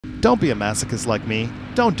Don't be a masochist like me.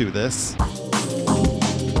 Don't do this.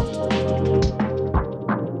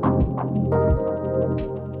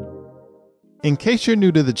 In case you're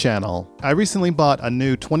new to the channel, I recently bought a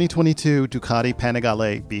new 2022 Ducati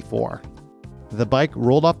Panigale V4. The bike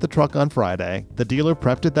rolled off the truck on Friday, the dealer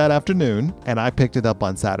prepped it that afternoon, and I picked it up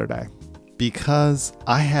on Saturday. Because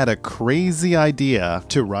I had a crazy idea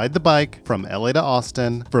to ride the bike from LA to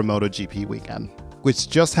Austin for MotoGP weekend,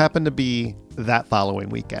 which just happened to be that following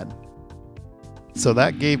weekend. So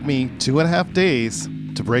that gave me 2.5 days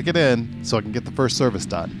to break it in so I can get the first service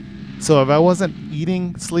done. So if I wasn't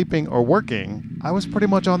eating, sleeping, or working, I was pretty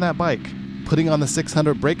much on that bike, putting on the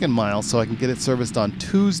 600 break-in miles so I can get it serviced on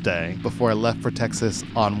Tuesday before I left for Texas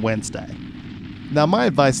on Wednesday. Now my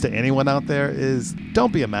advice to anyone out there is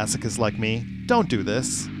don't be a masochist like me. Don't do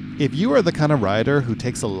this. If you are the kind of rider who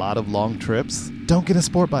takes a lot of long trips, don't get a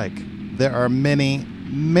sport bike. There are many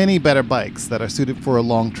better bikes that are suited for a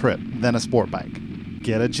long trip than a sport bike.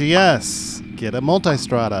 Get a GS, get a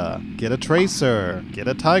Multistrada, get a Tracer, get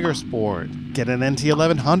a Tiger Sport, get an NT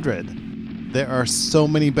 1100. There are so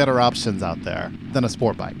many better options out there than a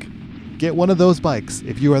sport bike. Get one of those bikes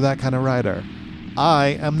if you are that kind of rider.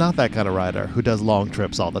 I am not that kind of rider who does long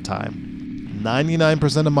trips all the time.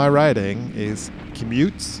 99% of my riding is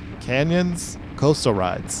commutes, canyons, coastal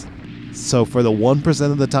rides. So for the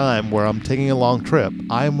 1% of the time where I'm taking a long trip,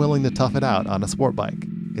 I am willing to tough it out on a sport bike.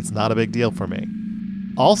 It's not a big deal for me.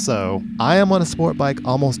 Also, I am on a sport bike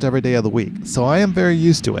almost every day of the week, so I am very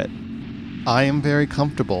used to it. I am very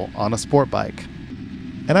comfortable on a sport bike.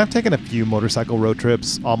 And I've taken a few motorcycle road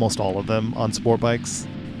trips, almost all of them on sport bikes,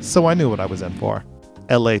 so I knew what I was in for.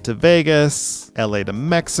 LA to Vegas, LA to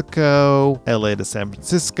Mexico, LA to San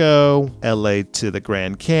Francisco, LA to the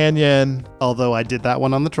Grand Canyon, although I did that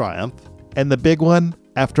one on the Triumph. And the big one,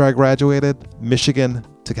 after I graduated, Michigan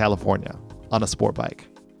to California on a sport bike.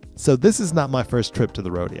 So this is not my first trip to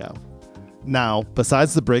the rodeo. Now,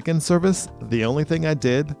 besides the break-in service, the only thing I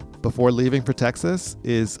did before leaving for Texas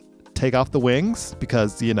is take off the wings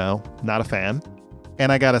because, not a fan.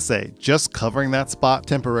 And I gotta say, just covering that spot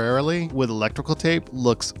temporarily with electrical tape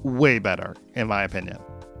looks way better, in my opinion.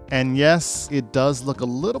 And yes, it does look a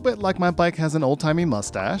little bit like my bike has an old-timey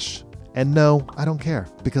mustache. And no, I don't care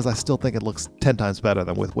because I still think it looks 10 times better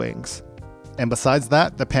than with wings. And besides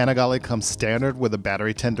that, the Panigale comes standard with a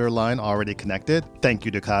battery tender line already connected. Thank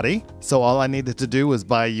you, Ducati. So all I needed to do was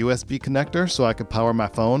buy a USB connector so I could power my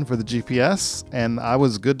phone for the GPS, and I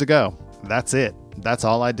was good to go. That's it. That's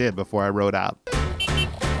all I did before I rode out.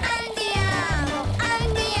 Andiamo,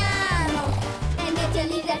 andiamo. And if you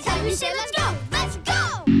leave that time, we say, let's go, let's go.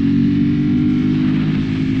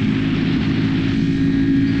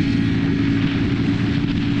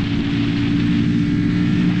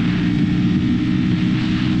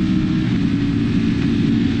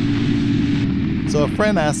 So a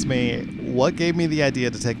friend asked me what gave me the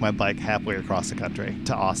idea to take my bike halfway across the country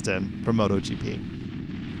to Austin for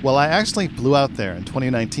MotoGP. Well, I actually flew out there in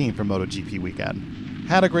 2019 for MotoGP weekend.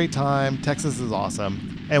 Had a great time, Texas is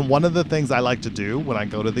awesome, and one of the things I like to do when I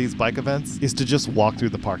go to these bike events is to just walk through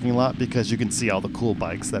the parking lot because you can see all the cool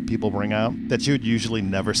bikes that people bring out that you would usually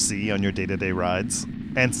never see on your day-to-day rides.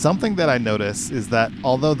 And something that I noticed is that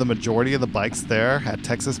although the majority of the bikes there had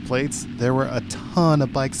Texas plates, there were a ton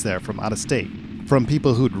of bikes there from out of state, from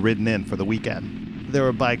people who'd ridden in for the weekend. There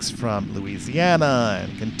were bikes from Louisiana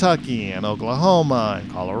and Kentucky and Oklahoma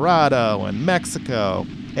and Colorado and Mexico.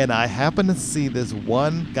 And I happened to see this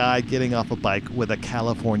one guy getting off a bike with a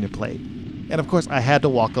California plate. And of course, I had to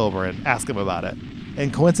walk over and ask him about it.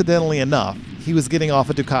 And coincidentally enough, he was getting off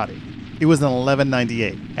a Ducati. It was an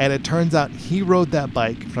 1198. And it turns out he rode that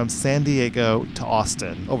bike from San Diego to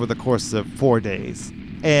Austin over the course of 4 days.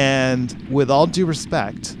 And with all due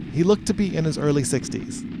respect, he looked to be in his early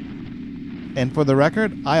 60s. And for the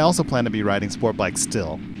record, I also plan to be riding sport bikes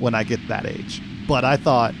still when I get that age. But I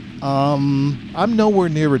thought, I'm nowhere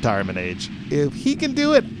near retirement age. If he can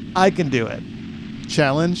do it, I can do it.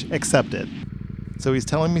 Challenge accepted. So he's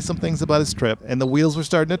telling me some things about his trip, and the wheels were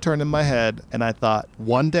starting to turn in my head, and I thought,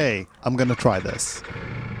 one day, I'm gonna try this.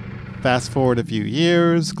 Fast forward a few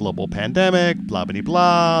years, global pandemic, blah blah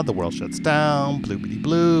blah, the world shuts down, bloopity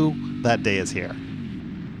blue, that day is here.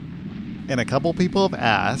 And a couple people have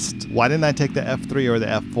asked, why didn't I take the F3 or the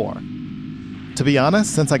F4? To be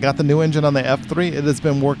honest, since I got the new engine on the F3, it has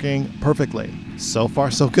been working perfectly. So far,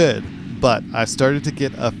 so good. But I've started to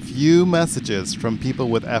get a few messages from people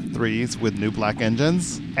with F3s with new black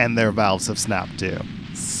engines, and their valves have snapped too.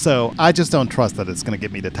 So I just don't trust that it's going to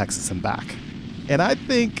get me to Texas and back. And I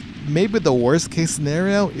think maybe the worst case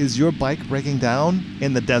scenario is your bike breaking down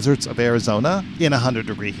in the deserts of Arizona in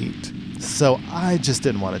 100-degree heat. So I just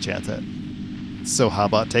didn't want to chance it. So how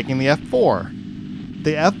about taking the F4?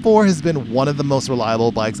 The F4 has been one of the most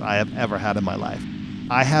reliable bikes I have ever had in my life.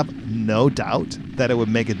 I have no doubt that it would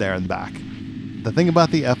make it there and back. The thing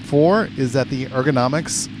about the F4 is that the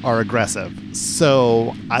ergonomics are aggressive.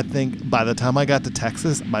 So I think by the time I got to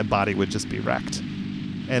Texas, my body would just be wrecked.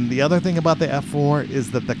 And the other thing about the F4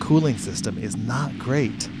 is that the cooling system is not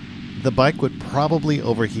great. The bike would probably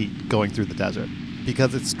overheat going through the desert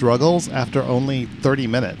because it struggles after only 30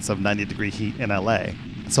 minutes of 90-degree heat in LA.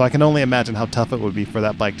 So I can only imagine how tough it would be for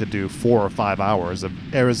that bike to do 4 or 5 hours of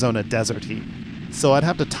Arizona desert heat. So I'd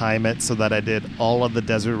have to time it so that I did all of the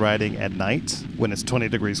desert riding at night when it's 20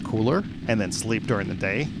 degrees cooler and then sleep during the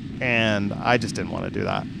day. And I just didn't want to do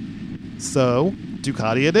that. So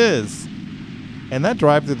Ducati it is. And that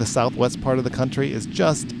drive through the southwest part of the country is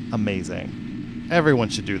just amazing. Everyone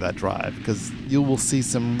should do that drive because you will see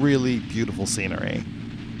some really beautiful scenery.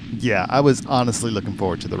 Yeah, I was honestly looking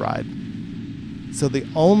forward to the ride. So the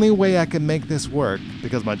only way I could make this work,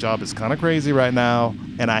 because my job is kind of crazy right now,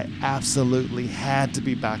 and I absolutely had to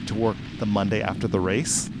be back to work the Monday after the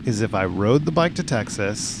race, is if I rode the bike to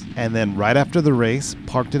Texas, and then right after the race,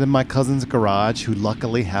 parked it in my cousin's garage, who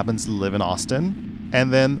luckily happens to live in Austin,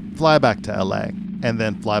 and then fly back to LA, and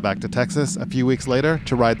then fly back to Texas a few weeks later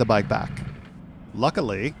to ride the bike back.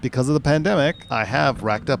 Luckily, because of the pandemic, I have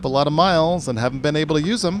racked up a lot of miles and haven't been able to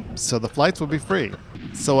use them, so the flights would be free.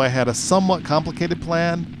 So I had a somewhat complicated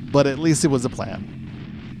plan, but at least it was a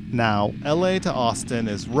plan. Now, LA to Austin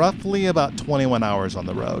is roughly about 21 hours on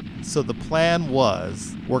the road. So the plan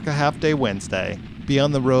was work a half day Wednesday, be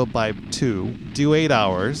on the road by 2, do 8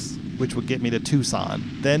 hours, which would get me to Tucson,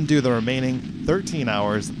 then do the remaining 13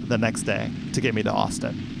 hours the next day to get me to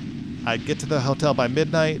Austin. I'd get to the hotel by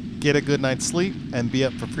midnight, get a good night's sleep, and be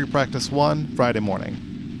up for free practice 1 Friday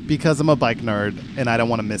morning. Because I'm a bike nerd and I don't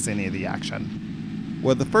want to miss any of the action.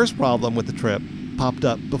 Well, the first problem with the trip popped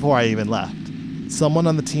up before I even left. Someone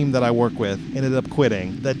on the team that I work with ended up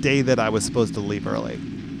quitting the day that I was supposed to leave early.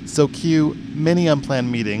 So cue many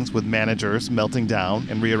unplanned meetings with managers melting down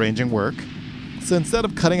and rearranging work. So instead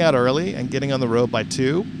of cutting out early and getting on the road by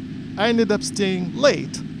 2, I ended up staying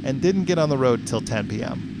late and didn't get on the road till 10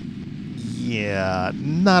 p.m. Yeah,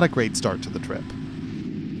 not a great start to the trip.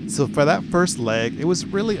 So for that first leg, it was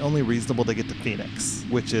really only reasonable to get to Phoenix,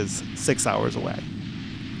 which is 6 hours away.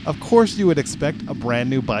 Of course, you would expect a brand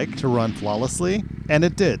new bike to run flawlessly, and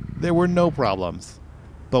it did. There were no problems.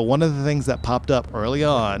 But one of the things that popped up early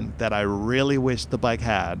on that I really wished the bike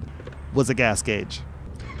had was a gas gauge.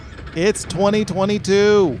 It's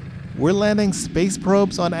 2022. We're landing space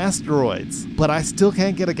probes on asteroids, but I still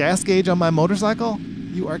can't get a gas gauge on my motorcycle?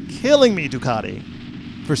 You are killing me, Ducati.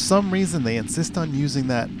 For some reason, they insist on using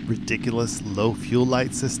that ridiculous low fuel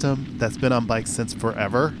light system that's been on bikes since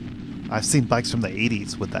forever. I've seen bikes from the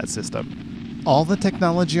 80s with that system. All the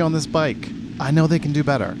technology on this bike, I know they can do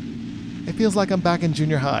better. It feels like I'm back in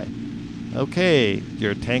junior high. Okay,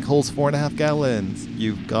 your tank holds 4.5 gallons.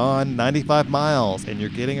 You've gone 95 miles and you're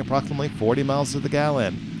getting approximately 40 miles to the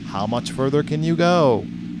gallon. How much further can you go?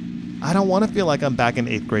 I don't want to feel like I'm back in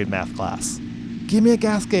 8th grade math class. Give me a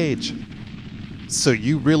gas gauge. So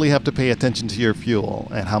you really have to pay attention to your fuel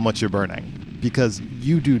and how much you're burning, because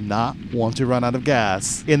you do not want to run out of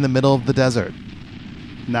gas in the middle of the desert.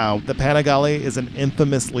 Now, the Panigale is an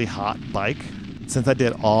infamously hot bike. Since I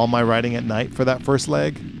did all my riding at night for that first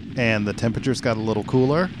leg, and the temperatures got a little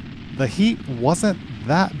cooler, the heat wasn't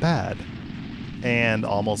that bad. And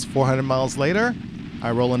almost 400 miles later,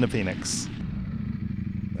 I roll into Phoenix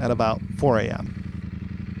at about 4 a.m.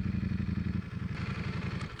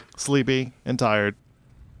 Sleepy and tired.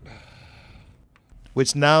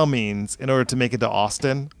 Which now means in order to make it to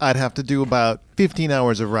Austin, I'd have to do about 15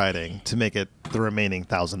 hours of riding to make it the remaining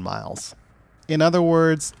 1,000 miles. In other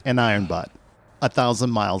words, an iron butt.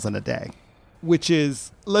 1,000 miles in a day. Which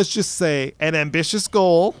is, let's just say, an ambitious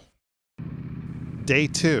goal. Day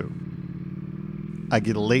 2. I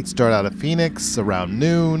get a late start out of Phoenix around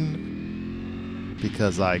noon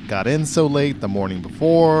because I got in so late the morning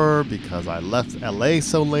before, because I left LA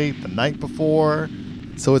so late the night before.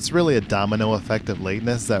 So it's really a domino effect of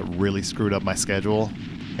lateness that really screwed up my schedule.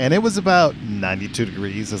 And it was about 92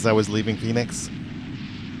 degrees as I was leaving Phoenix.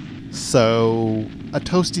 So a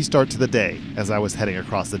toasty start to the day as I was heading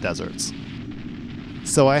across the deserts.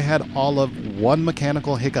 So I had all of one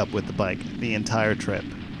mechanical hiccup with the bike the entire trip.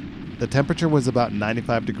 The temperature was about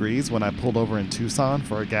 95 degrees when I pulled over in Tucson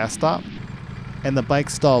for a gas stop, and the bike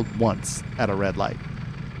stalled once at a red light.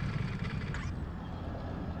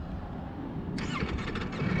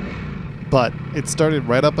 but it started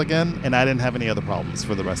right up again, and I didn't have any other problems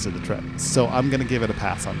for the rest of the trip. So I'm going to give it a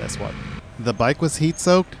pass on this one. The bike was heat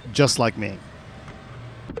soaked, just like me.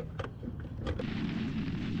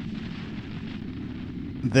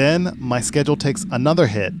 Then my schedule takes another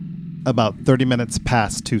hit about 30 minutes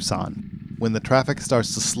past Tucson, when the traffic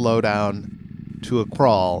starts to slow down to a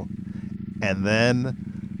crawl and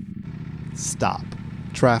then stop.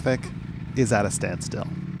 Traffic is at a standstill.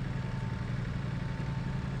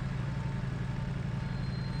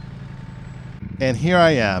 And here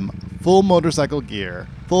I am, full motorcycle gear,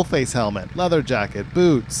 full face helmet, leather jacket,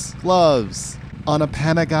 boots, gloves, on a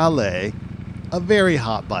Panigale, a very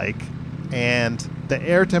hot bike, and the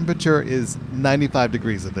air temperature is 95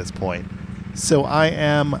 degrees at this point. So I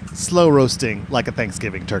am slow roasting like a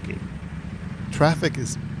Thanksgiving turkey. Traffic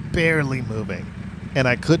is barely moving, and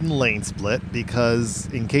I couldn't lane split because,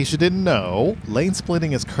 in case you didn't know, lane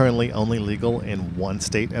splitting is currently only legal in one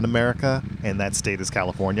state in America, and that state is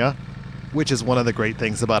California, which is one of the great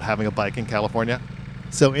things about having a bike in California.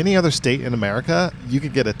 So any other state in America, you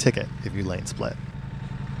could get a ticket if you lane split.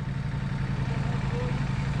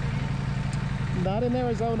 Not in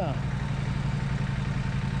Arizona.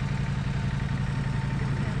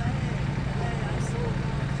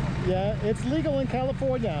 Yeah, it's legal in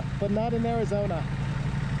California, but not in Arizona.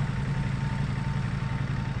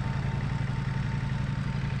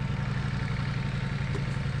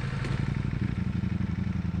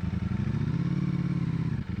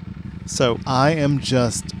 So I am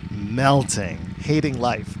just melting, hating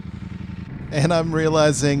life. And I'm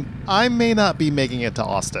realizing I may not be making it to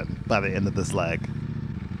Austin by the end of this leg.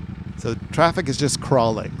 So traffic is just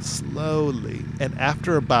crawling slowly. And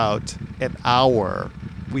after about an hour,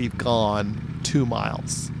 we've gone 2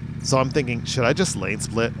 miles. So I'm thinking, should I just lane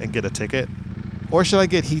split and get a ticket? Or should I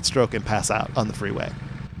get heat stroke and pass out on the freeway?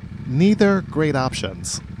 Neither great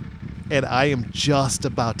options. And I am just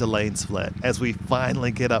about to lane split as we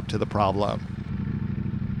finally get up to the problem.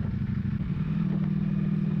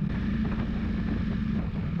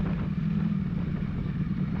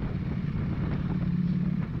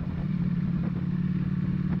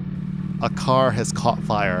 A car has caught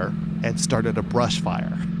fire and started a brush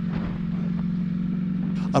fire.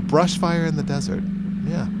 A brush fire in the desert.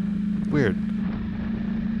 Yeah, weird.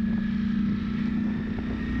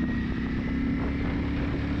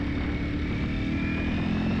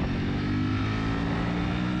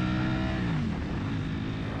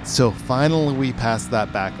 So finally we passed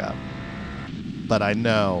that backup. But I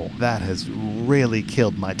know that has really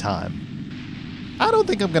killed my time. I don't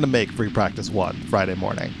think I'm going to make free practice 1 Friday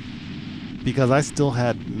morning, because I still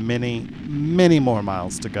had many, many more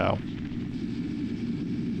miles to go.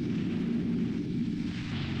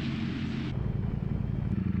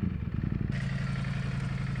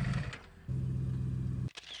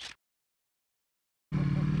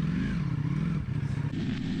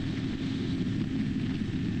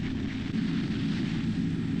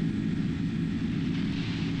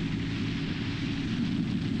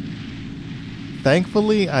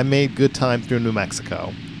 Thankfully, I made good time through New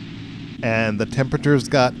Mexico, and the temperatures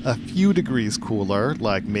got a few degrees cooler,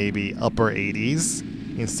 like maybe upper 80s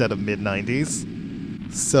instead of mid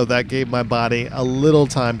 90s. So that gave my body a little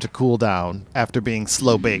time to cool down after being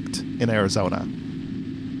slow baked in Arizona.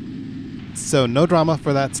 So no drama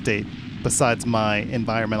for that state besides my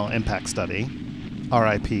environmental impact study,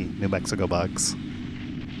 RIP New Mexico bugs.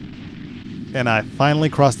 And I finally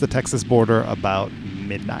crossed the Texas border about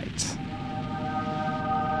midnight.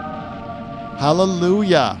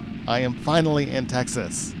 Hallelujah! I am finally in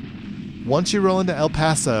Texas. Once you roll into El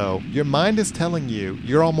Paso, your mind is telling you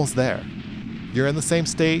you're almost there. You're in the same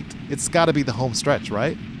state, it's gotta be the home stretch,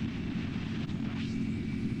 right?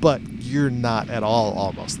 But you're not at all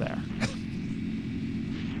almost there.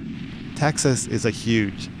 Texas is a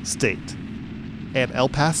huge state. And El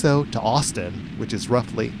Paso to Austin, which is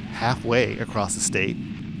roughly halfway across the state,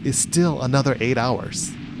 is still another 8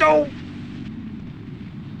 hours. No!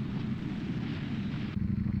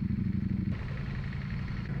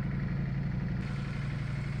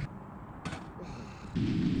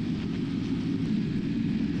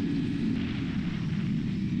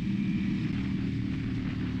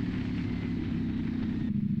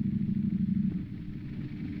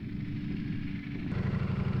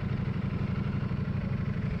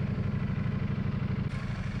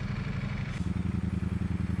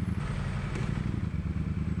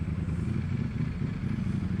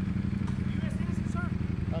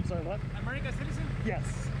 Sorry, what? American citizen? Yes.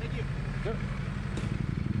 Thank you. Sure.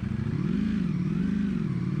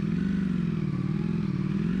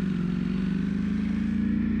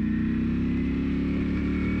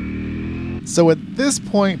 So at this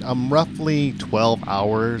point, I'm roughly 12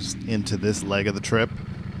 hours into this leg of the trip,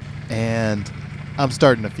 and I'm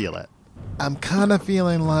starting to feel it. I'm kind of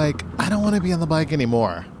feeling like I don't want to be on the bike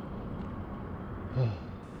anymore.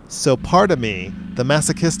 So part of me, the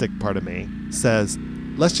masochistic part of me, says,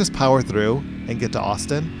 let's just power through and get to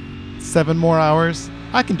Austin. 7 more hours,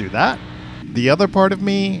 I can do that. The other part of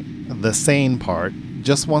me, the sane part,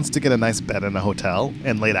 just wants to get a nice bed in a hotel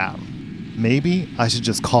and lay down. Maybe I should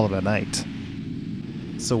just call it a night.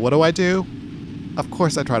 So what do? Of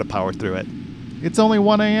course I try to power through it. It's only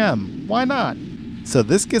 1 a.m. Why not? So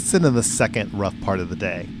this gets into the second rough part of the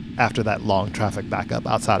day, after that long traffic backup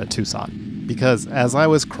outside of Tucson. Because as I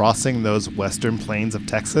was crossing those western plains of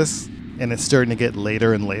Texas, and it's starting to get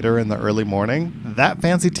later and later in the early morning, that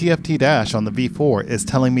fancy TFT dash on the V4 is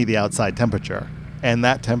telling me the outside temperature. And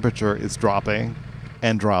that temperature is dropping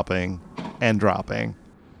and dropping and dropping.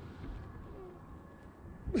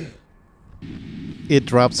 It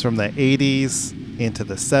drops from the 80s into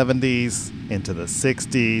the 70s, into the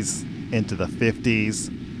 60s, into the 50s,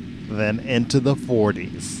 then into the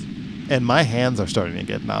 40s. And my hands are starting to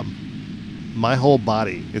get numb. My whole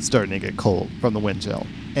body is starting to get cold from the wind chill.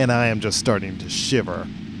 And I am just starting to shiver.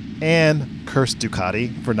 And curse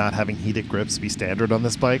Ducati for not having heated grips be standard on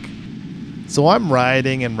this bike. So I'm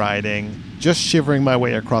riding and riding, just shivering my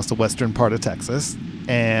way across the western part of Texas.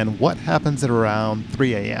 And what happens at around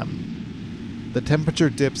 3 a.m.? The temperature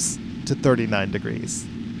dips to 39 degrees.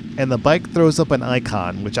 And the bike throws up an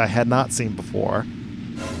icon, which I had not seen before.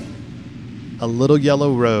 A little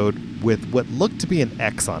yellow road with what looked to be an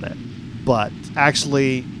X on it, but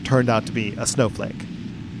actually turned out to be a snowflake,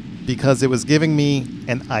 because it was giving me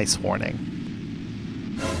an ice warning.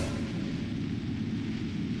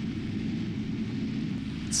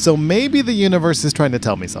 So maybe the universe is trying to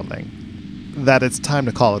tell me something, that it's time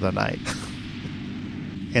to call it a night.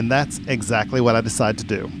 And that's exactly what I decide to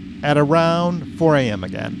do, at around 4 a.m.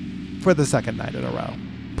 again, for the second night in a row,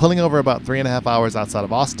 pulling over about 3.5 hours outside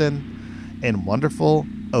of Austin in wonderful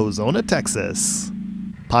Ozona, Texas.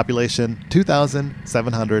 Population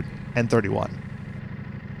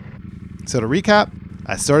 2,731. So to recap,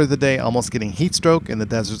 I started the day almost getting heat stroke in the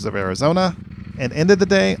deserts of Arizona, and ended the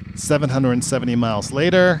day 770 miles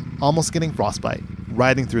later, almost getting frostbite,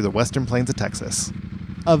 riding through the western plains of Texas.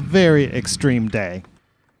 A very extreme day.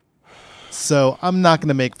 So I'm not going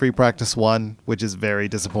to make free practice 1, which is very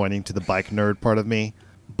disappointing to the bike nerd part of me,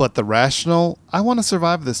 but the rational, I want to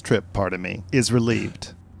survive this trip part of me is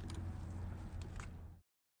relieved.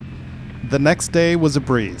 The next day was a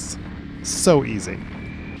breeze. So easy.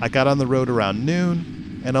 I got on the road around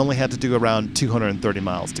noon and only had to do around 230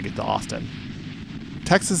 miles to get to Austin.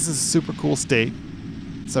 Texas is a super cool state,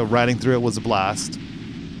 so riding through it was a blast.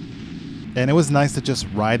 And it was nice to just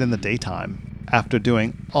ride in the daytime after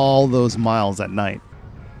doing all those miles at night.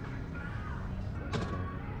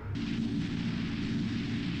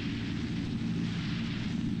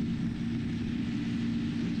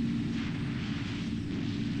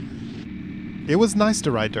 It was nice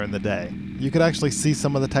to ride during the day. You could actually see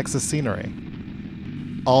some of the Texas scenery.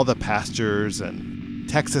 All the pastures and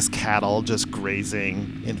Texas cattle just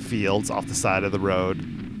grazing in fields off the side of the road.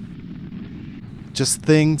 Just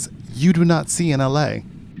things you do not see in LA.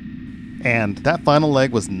 And that final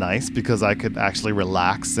leg was nice because I could actually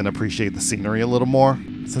relax and appreciate the scenery a little more,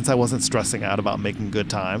 since I wasn't stressing out about making good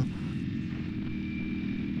time.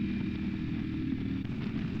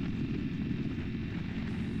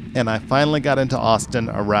 And I finally got into Austin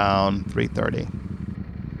around 3:30.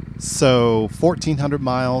 So 1,400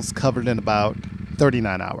 miles covered in about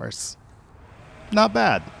 39 hours. Not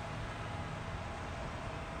bad.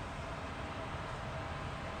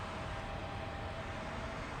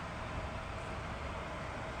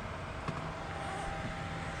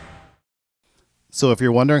 So if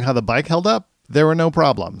you're wondering how the bike held up, there were no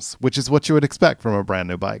problems, which is what you would expect from a brand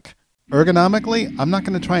new bike. Ergonomically, I'm not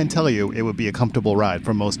going to try and tell you it would be a comfortable ride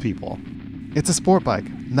for most people. It's a sport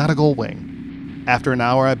bike, not a gull wing. After an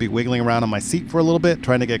hour, I'd be wiggling around on my seat for a little bit,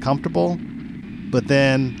 trying to get comfortable. But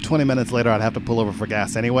then, 20 minutes later, I'd have to pull over for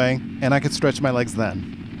gas anyway, and I could stretch my legs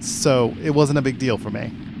then. So it wasn't a big deal for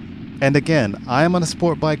me. And again, I am on a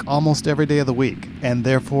sport bike almost every day of the week, and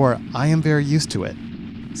therefore, I am very used to it.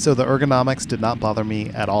 So the ergonomics did not bother me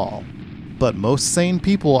at all. But most sane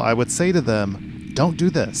people, I would say to them, don't do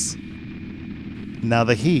this. Now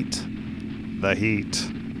the heat.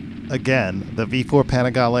 Again, the V4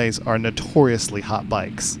 Panigales are notoriously hot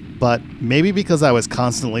bikes, but maybe because I was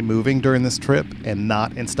constantly moving during this trip and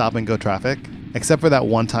not in stop-and-go traffic, except for that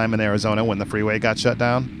one time in Arizona when the freeway got shut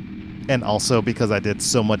down, and also because I did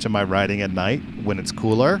so much of my riding at night when it's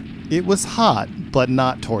cooler, it was hot, but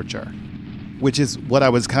not torture. which is what I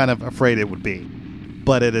was kind of afraid it would be.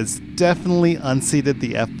 But it has definitely unseated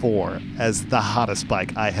the F4 as the hottest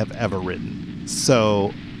bike I have ever ridden.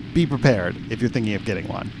 So be prepared if you're thinking of getting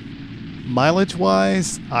one.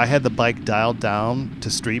 Mileage-wise, I had the bike dialed down to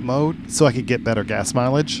street mode so I could get better gas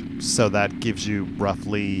mileage. So that gives you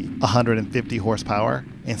roughly 150 horsepower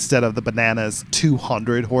instead of the bananas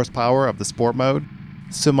 200 horsepower of the sport mode.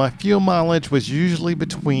 So my fuel mileage was usually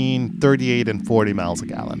between 38 and 40 miles a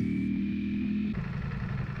gallon.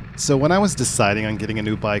 So when I was deciding on getting a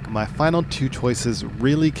new bike, my final two choices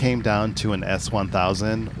really came down to an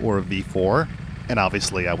S1000 or a V4, and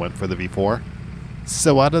obviously I went for the V4.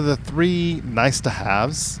 So out of the three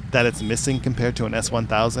nice-to-haves that it's missing compared to an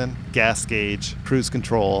S1000, gas gauge, cruise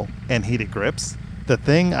control, and heated grips, the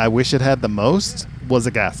thing I wish it had the most was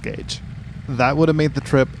a gas gauge. That would have made the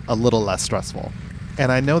trip a little less stressful.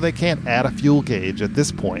 And I know they can't add a fuel gauge at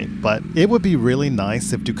this point, but it would be really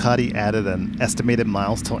nice if Ducati added an estimated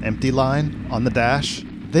miles till empty line on the dash.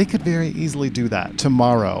 They could very easily do that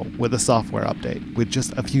tomorrow with a software update with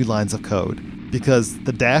just a few lines of code. Because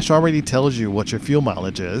the dash already tells you what your fuel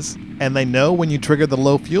mileage is, and they know when you trigger the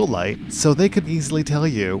low fuel light, so they could easily tell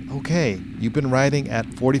you, okay, you've been riding at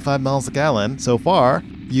 45 miles a gallon so far,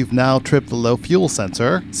 you've now tripped the low fuel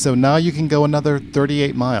sensor, so now you can go another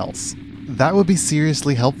 38 miles. That would be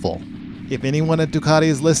seriously helpful. If anyone at Ducati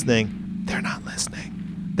is listening, they're not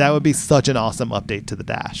listening. That would be such an awesome update to the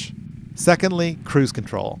dash. Secondly, cruise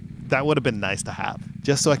control. That would have been nice to have,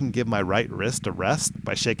 just so I can give my right wrist a rest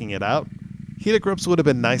by shaking it out. Heated grips would have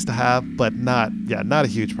been nice to have, but not a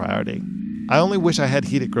huge priority. I only wish I had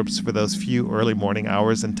heated grips for those few early morning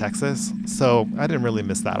hours in Texas, so I didn't really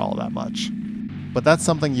miss that all that much. But that's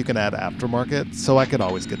something you can add aftermarket, so I could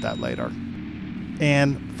always get that later.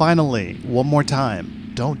 And finally, one more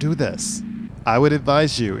time, don't do this. I would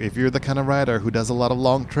advise you, if you're the kind of rider who does a lot of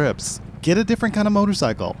long trips, get a different kind of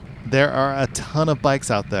motorcycle. There are a ton of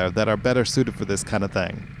bikes out there that are better suited for this kind of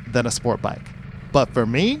thing than a sport bike. But for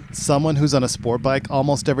me, someone who's on a sport bike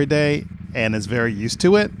almost every day and is very used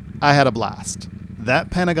to it, I had a blast. That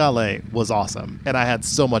Panigale was awesome, and I had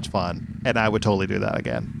so much fun, and I would totally do that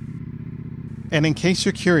again. And in case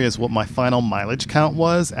you're curious what my final mileage count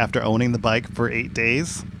was after owning the bike for 8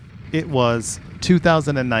 days, it was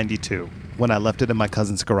 2,092 when I left it in my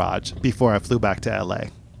cousin's garage before I flew back to LA. That's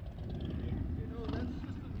just a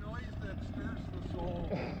noise that stirs the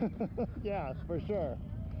soul. Yeah, for sure.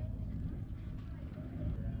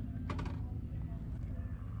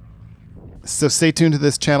 So stay tuned to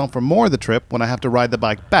this channel for more of the trip when I have to ride the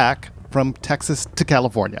bike back from Texas to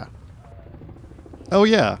California. Oh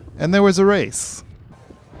yeah, and there was a race.